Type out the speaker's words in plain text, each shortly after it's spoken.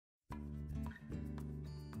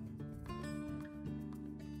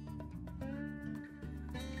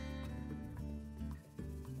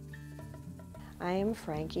I am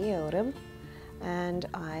Frankie Odom, and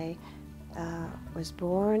I was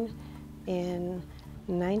born in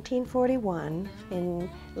 1941 and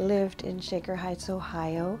lived in Shaker Heights,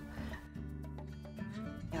 Ohio.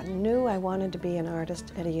 I knew I wanted to be an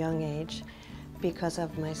artist at a young age because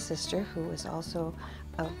of my sister, who was also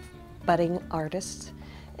a budding artist.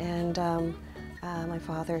 And my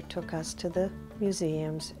father took us to the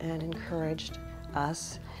museums and encouraged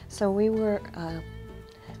us. So we were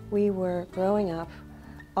growing up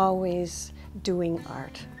always doing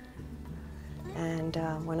art. And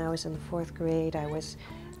when I was in the 4th grade, I was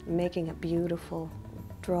making a beautiful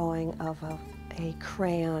drawing of a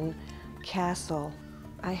crayon castle.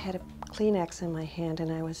 I had a Kleenex in my hand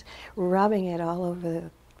and I was rubbing it all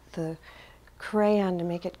over the crayon to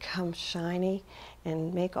make it come shiny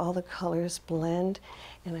and make all the colors blend.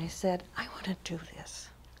 And I said, I want to do this.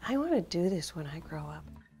 I want to do this when I grow up.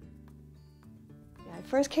 I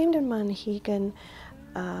first came to Monhegan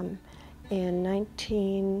in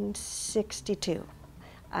 1962.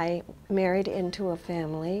 I married into a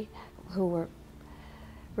family who were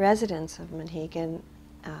residents of Monhegan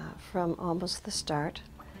from almost the start,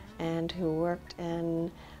 and who worked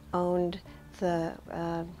and owned the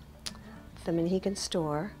Monhegan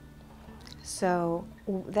store. So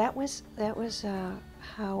that was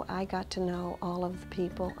how I got to know all of the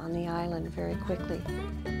people on the island very quickly.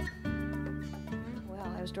 Well,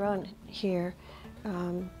 I was drawn here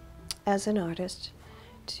as an artist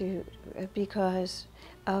because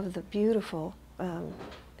of the beautiful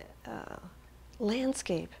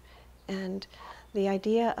landscape and the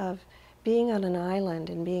idea of being on an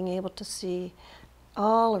island and being able to see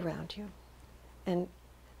all around you and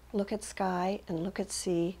look at sky and look at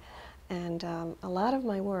sea. And a lot of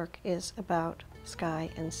my work is about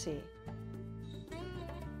sky and sea.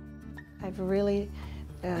 I've really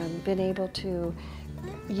been able to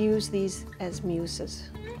use these as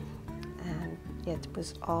muses. And it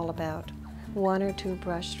was all about 1 or 2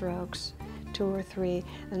 brush strokes, 2 or 3,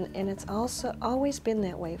 and it's also always been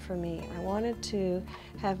that way for me. I wanted to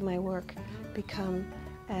have my work become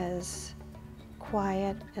as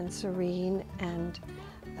quiet and serene and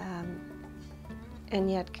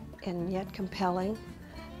yet compelling,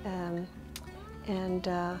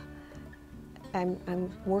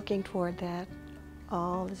 I'm working toward that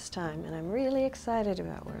all this time, and I'm really excited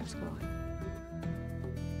about where it's going.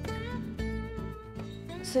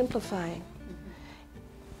 Simplifying.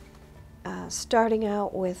 Starting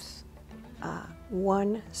out with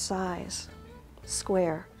one size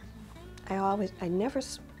square. I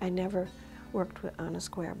never worked on a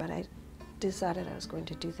square, but I decided I was going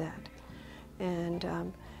to do that, and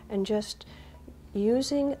just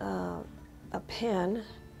using a pen,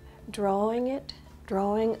 drawing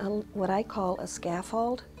what I call a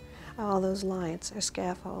scaffold. All those lines are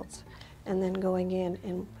scaffolds, and then going in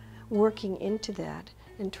and working into that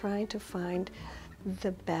and trying to find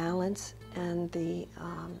the balance and the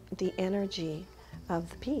energy of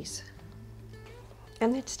the piece.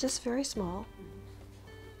 And it's just very small,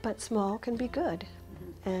 but small can be good,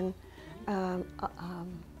 and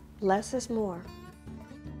less is more.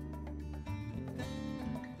 I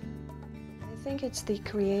think it's the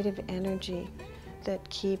creative energy that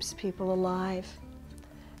keeps people alive,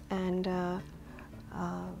 and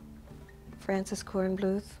Frances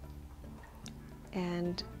Kornbluth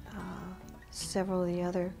and several of the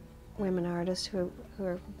other women artists who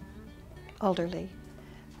are elderly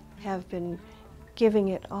have been giving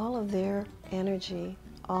it all of their energy,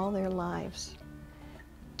 all their lives,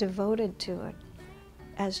 devoted to it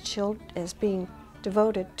as being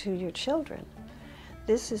devoted to your children.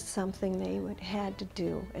 This is something they had to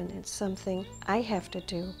do, and it's something I have to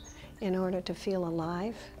do in order to feel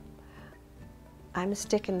alive. I'm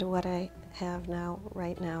sticking to what I have now,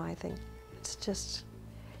 right now. I think it's just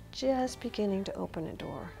beginning to open a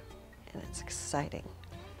door, and it's exciting.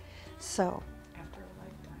 So, after a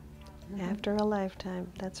lifetime. After a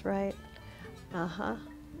lifetime, that's right. Uh-huh.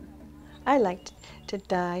 I like to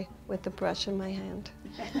die with the brush in my hand.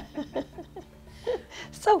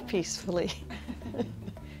 So peacefully.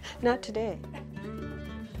 Not today.